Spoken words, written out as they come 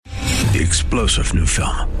The explosive new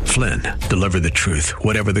film, Flynn, deliver the truth,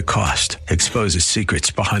 whatever the cost, exposes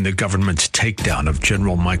secrets behind the government's takedown of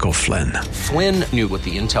General Michael Flynn. Flynn knew what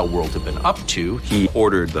the intel world had been up to. He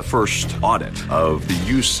ordered the first audit of the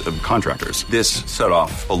use of contractors. This set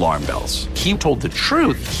off alarm bells. He told the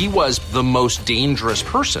truth. He was the most dangerous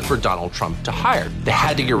person for Donald Trump to hire. They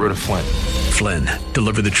had to get rid of Flynn. Flynn,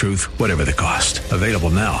 deliver the truth, whatever the cost. Available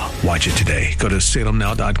now. Watch it today. Go to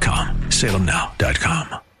salemnow.com.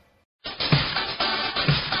 salemnow.com.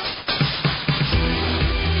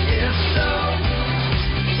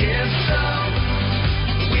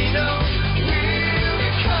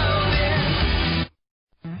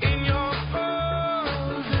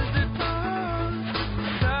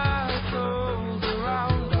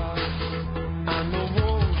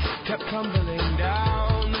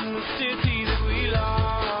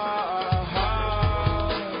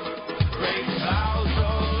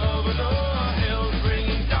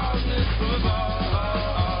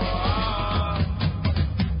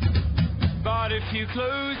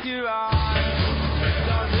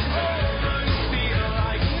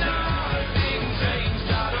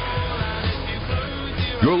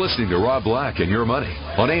 You're listening to Rob Black and Your Money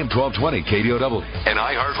on AM 1220 KDOW, an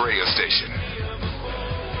iHeart radio station.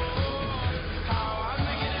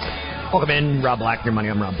 Welcome in, Rob Black, Your Money.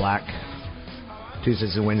 I'm Rob Black.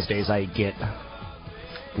 Tuesdays and Wednesdays, I get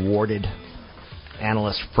awarded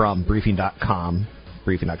analysts from Briefing.com.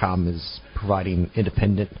 Briefing.com is providing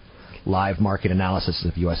independent live market analysis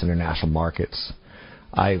of U.S. international markets.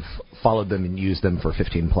 I've followed them and used them for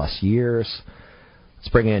 15-plus years. Let's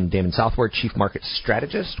bring in Damon Southward, Chief Market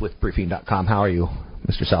Strategist with Briefing.com. How are you,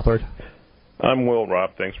 Mr. Southward? I'm well, Rob.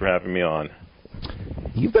 Thanks for having me on.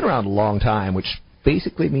 You've been around a long time, which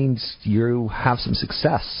basically means you have some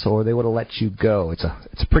success, or they would have let you go. It's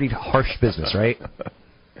a pretty harsh business, right?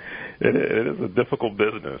 It is a difficult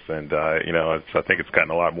business, and I think it's gotten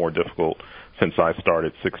a lot more difficult since I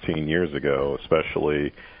started 16 years ago,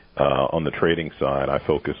 especially on the trading side. I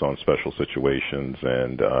focus on special situations,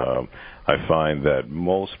 and I find that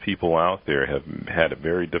most people out there have had a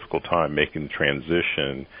very difficult time making the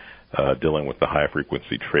transition, dealing with the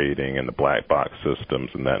high-frequency trading and the black box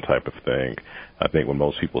systems and that type of thing. I think when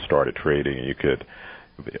most people started trading, you could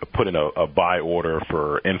put in a buy order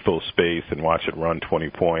for InfoSpace and watch it run 20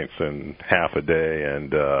 points in half a day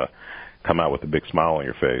and come out with a big smile on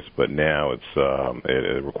your face. But now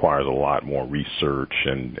it requires a lot more research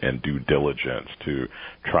and due diligence to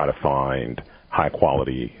try to find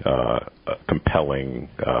high-quality, compelling,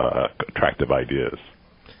 attractive ideas.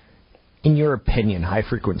 In your opinion,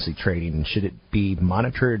 high-frequency trading, should it be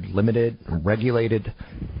monitored, limited, regulated,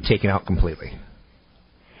 taken out completely?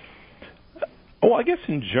 Well, I guess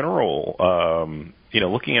in general,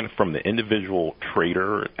 looking at it from the individual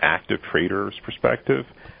trader, active trader's perspective,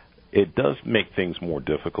 it does make things more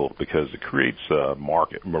difficult because it creates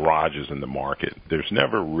market mirages in the market. There's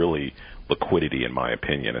never really liquidity, in my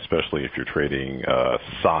opinion, especially if you're trading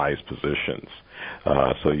size positions.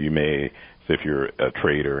 So you may, if you're a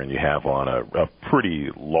trader and you have on a pretty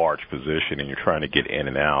large position and you're trying to get in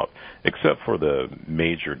and out, except for the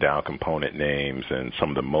major Dow component names and some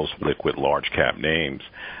of the most liquid large cap names,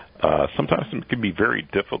 sometimes it can be very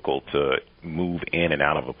difficult to move in and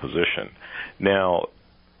out of a position. Now,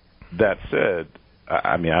 that said,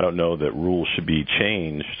 I don't know that rules should be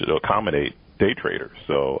changed to accommodate day traders.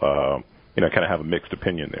 So, I kind of have a mixed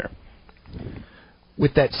opinion there.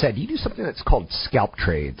 With that said, you do something that's called scalp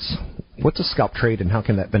trades. What's a scalp trade, and how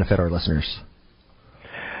can that benefit our listeners?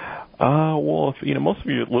 Well, most of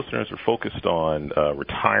your listeners are focused on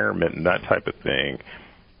retirement and that type of thing.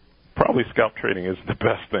 Probably scalp trading is the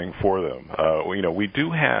best thing for them. We do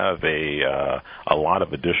have a lot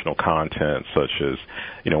of additional content, such as,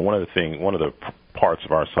 one of the parts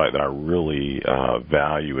of our site that I really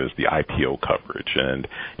value is the IPO coverage. And,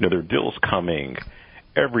 there are deals coming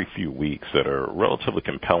every few weeks that are relatively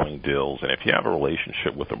compelling deals. And if you have a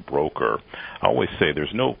relationship with a broker, I always say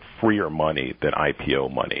there's no freer money than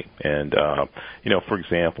IPO money. And, for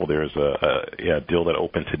example, there's a deal that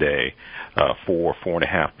opened today,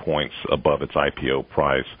 4.5 points above its IPO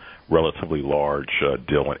price, relatively large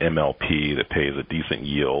deal, an MLP that pays a decent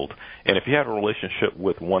yield. And if you have a relationship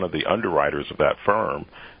with one of the underwriters of that firm,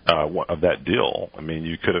 of that deal,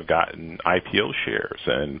 you could have gotten IPO shares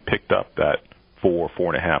and picked up that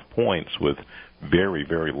 4.5 points with very,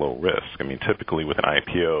 very low risk. Typically with an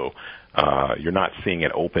IPO, You're not seeing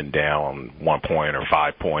it open down 1 point or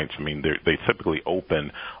 5 points. I mean, they typically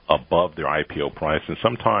open above their IPO price and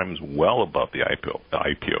sometimes well above the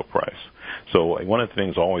IPO price. So one of the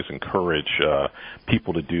things I always encourage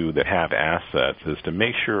people to do that have assets is to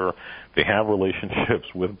make sure they have relationships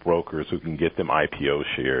with brokers who can get them IPO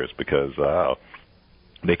shares, because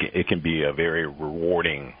it can be a very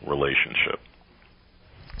rewarding relationship.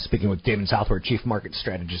 Speaking with Damon Southward, Chief Market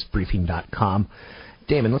Strategist, Briefing.com.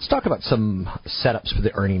 Damon, let's talk about some setups for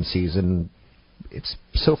the earnings season. It's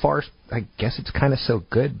so far, I guess it's kind of so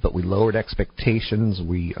good, but we lowered expectations.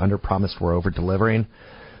 We underpromised, we're over-delivering.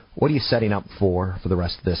 What are you setting up for the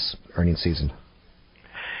rest of this earnings season?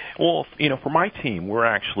 Well, for my team, we're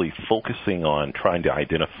actually focusing on trying to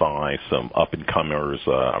identify some up-and-comers,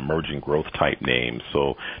 emerging growth-type names.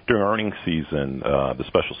 So during earnings season, the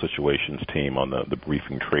Special Situations team on the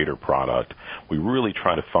Briefing Trader product, we really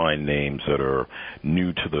try to find names that are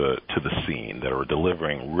new to the scene, that are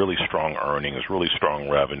delivering really strong earnings, really strong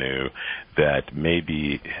revenue, that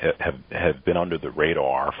maybe have been under the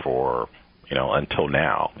radar for until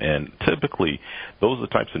now. And typically, those are the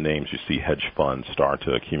types of names you see hedge funds start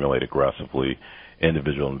to accumulate aggressively.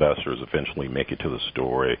 Individual investors eventually make it to the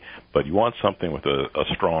story. But you want something with a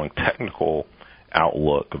strong technical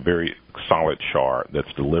outlook, a very solid chart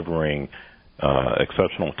that's delivering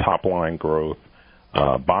exceptional top-line growth,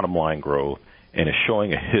 bottom-line growth, and is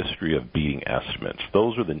showing a history of beating estimates.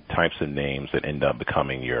 Those are the types of names that end up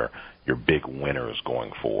becoming your big winners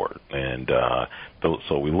going forward. And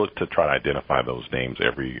so we look to try to identify those names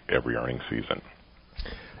every earnings season.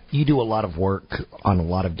 You do a lot of work on a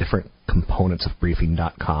lot of different components of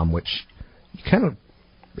Briefing.com, which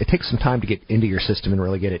it takes some time to get into your system and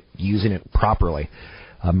really get it using it properly.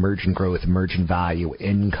 Emerging growth, emerging value,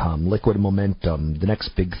 income, liquid momentum, the next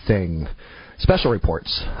big thing. Special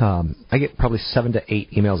reports. I get probably 7 to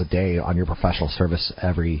 8 emails a day on your professional service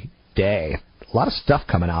every day. A lot of stuff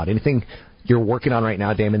coming out. Anything you're working on right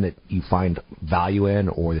now, Damon, that you find value in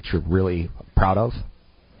or that you're really proud of?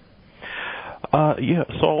 Yeah,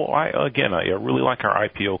 so I really like our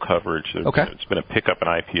IPO coverage. Okay. It's been a pickup in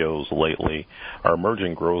IPOs lately. Our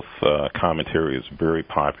emerging growth commentary is very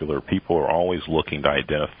popular. People are always looking to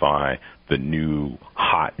identify the new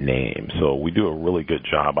hot name. So we do a really good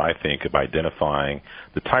job, I think, of identifying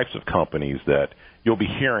the types of companies that you'll be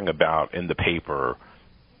hearing about in the paper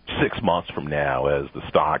 6 months from now as the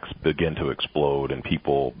stocks begin to explode and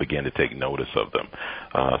people begin to take notice of them.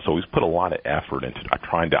 So we've put a lot of effort into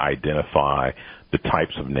trying to identify the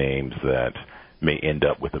types of names that may end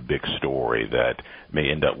up with a big story, that may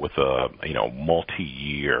end up with a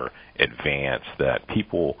multi-year advance that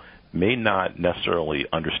people may not necessarily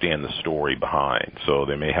understand the story behind. So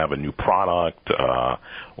they may have a new product,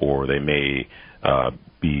 or they may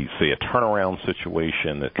be, say, a turnaround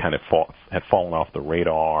situation that kind of had fallen off the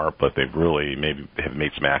radar, but they've really maybe have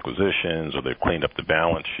made some acquisitions or they've cleaned up the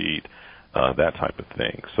balance sheet, that type of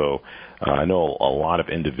thing. So I know a lot of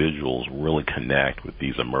individuals really connect with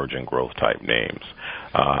these emerging growth type names.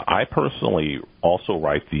 I personally also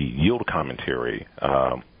write the yield commentary,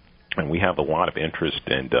 and we have a lot of interest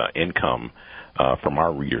in income from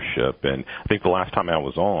our readership. And I think the last time I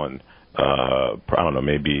was on, I don't know,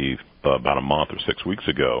 maybe about a month or 6 weeks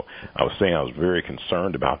ago, I was saying I was very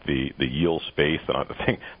concerned about the yield space, and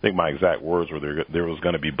I think my exact words were there was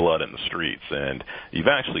going to be blood in the streets, and you've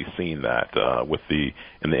actually seen that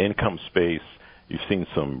in the income space. You've seen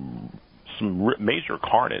some major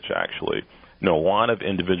carnage, actually. A lot of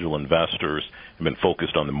individual investors have been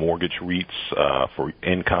focused on the mortgage REITs for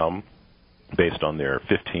income based on their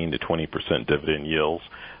 15 to 20% dividend yields.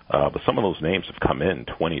 But some of those names have come in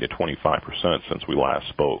 20 to 25% since we last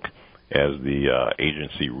spoke, as the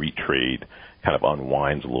agency REIT trade kind of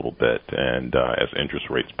unwinds a little bit, and as interest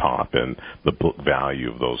rates pop and the book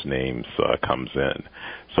value of those names comes in.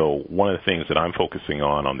 So one of the things that I'm focusing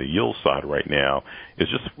on the yield side right now is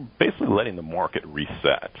just basically letting the market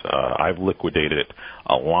reset. I've liquidated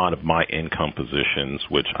a lot of my income positions,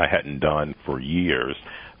 which I hadn't done for years,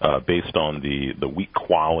 based on the weak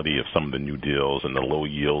quality of some of the new deals and the low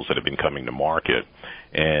yields that have been coming to market.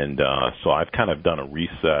 And so I've kind of done a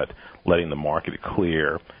reset, letting the market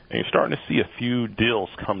clear. And you're starting to see a few deals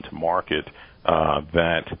come to market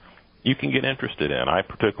that you can get interested in. I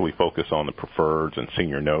particularly focus on the preferreds and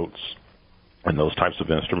senior notes and those types of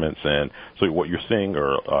instruments. And so what you're seeing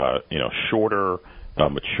are, shorter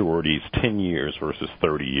maturities, 10 years versus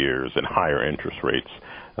 30 years, and higher interest rates.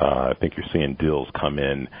 I think you're seeing deals come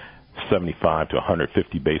in 75 to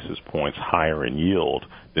 150 basis points higher in yield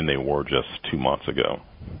than they were just 2 months ago.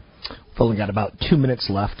 We've only got about 2 minutes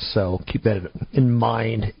left, so keep that in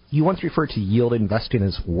mind. You once referred to yield investing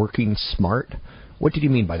as working smart. What did you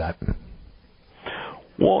mean by that?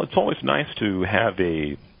 Well, it's always nice to have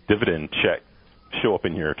a dividend check show up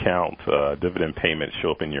in your account, dividend payments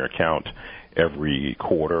show up in your account every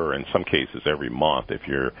quarter, in some cases every month if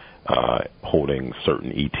you're holding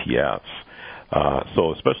certain ETFs.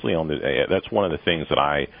 So especially on that's one of the things that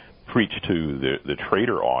I preach to the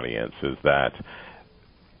trader audience is that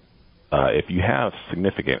if you have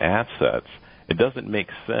significant assets, it doesn't make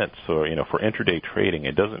sense, or for intraday trading,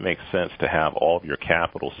 it doesn't make sense to have all of your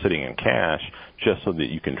capital sitting in cash just so that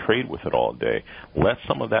you can trade with it all day. Let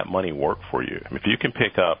some of that money work for you. If you can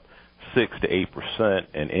pick up 6 to 8%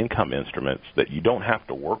 in income instruments that you don't have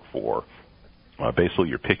to work for, basically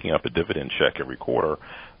you're picking up a dividend check every quarter.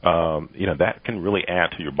 That can really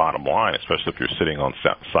add to your bottom line, especially if you're sitting on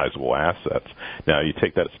sizable assets. Now, you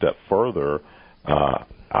take that a step further.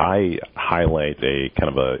 I highlight a kind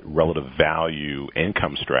of a relative value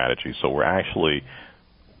income strategy. So we're actually,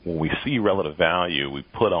 when we see relative value, we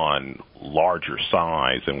put on larger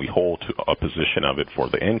size and we hold to a position of it for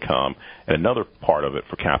the income and another part of it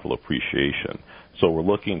for capital appreciation. So we're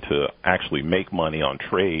looking to actually make money on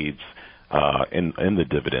trades in the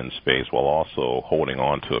dividend space while also holding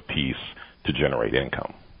on to a piece to generate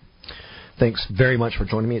income. Thanks very much for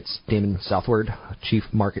joining me. It's Damon Southward, Chief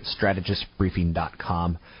Market Strategist,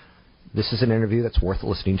 Briefing.com. This is an interview that's worth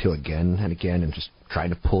listening to again and again and just trying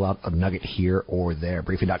to pull out a nugget here or there.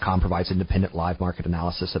 Briefing.com provides independent live market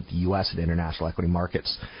analysis of the U.S. and international equity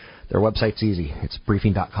markets. Their website's easy. It's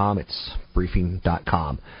Briefing.com. It's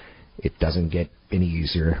Briefing.com. It doesn't get any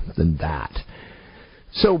easier than that.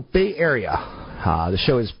 So, Bay Area. The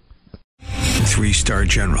show is 3-star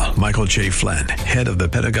General Michael J. Flynn, head of the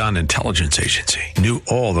Pentagon Intelligence Agency, knew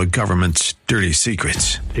all the government's dirty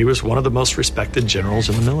secrets. He was one of the most respected generals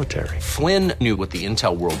in the military. Flynn knew what the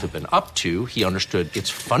intel world had been up to. He understood its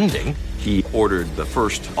funding. He ordered the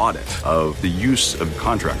first audit of the use of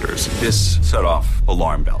contractors. This set off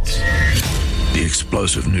alarm bells. The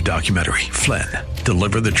explosive new documentary, Flynn,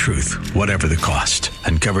 Deliver the Truth, Whatever the Cost,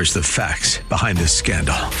 uncovers the facts behind this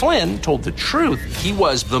scandal. Flynn told the truth. He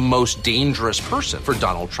was the most dangerous person for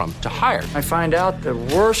Donald Trump to hire. I find out the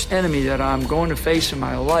worst enemy that I'm going to face in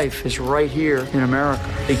my life is right here in America.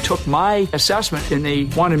 They took my assessment and they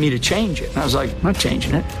wanted me to change it. And I was like, I'm not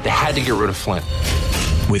changing it. They had to get rid of Flynn.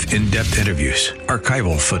 With in-depth interviews,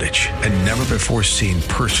 archival footage, and never-before-seen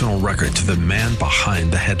personal records of the man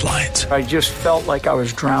behind the headlines. I just felt like I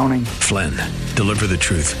was drowning. Flynn, Deliver the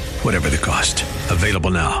Truth, Whatever the Cost.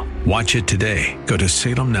 Available now. Watch it today. Go to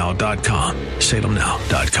salemnow.com.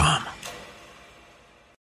 salemnow.com.